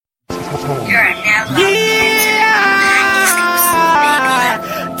You're now locked into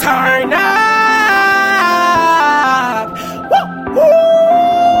exclusive. Turn up. Woo,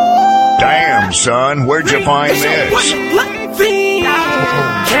 woo. Damn, son, where'd you find this?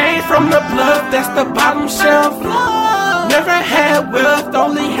 Came from the bluff, that's the bottom shelf. Never had wealth,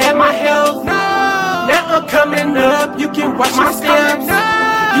 only had my health. Now I'm coming up, you can watch my steps.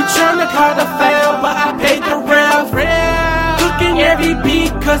 You tryna call the fail, but I paid the ref. Cooking every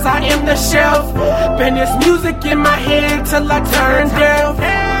beat, cause I am the chef. Been this music in my head till I turn deaf.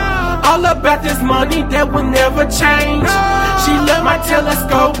 All about this money that will never change. She love my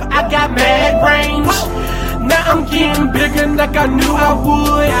telescope, I got mad range. Now I'm getting bigger like I knew I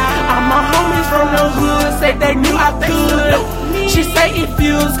would. All my homies from the hood say they knew I could. She say it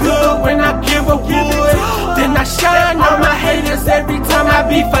feels good when I give a wood. Then I shine on my haters every time I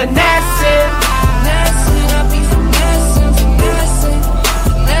be finessing.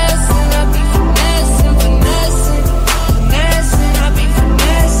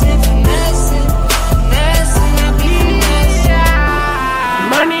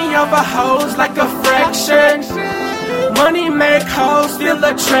 Money over hoes like a fraction. Money make hoes feel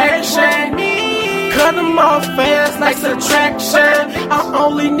attraction. Cut them off fast like subtraction. I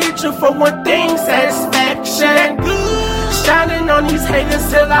only need you for one thing, satisfaction. Shining on these haters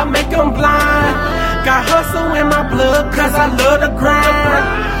till I make them blind. Got hustle in my blood cause I love the grind.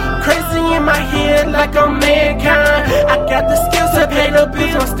 Crazy in my head like I'm mankind. I got the skills to pay the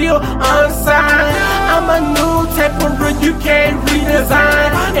bills, I'm still unsigned. I'm a new type of real you can't redesign.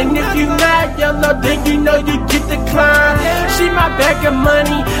 And if you not yellow, then you know you get declined. She my bag of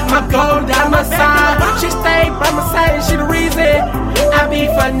money, my gold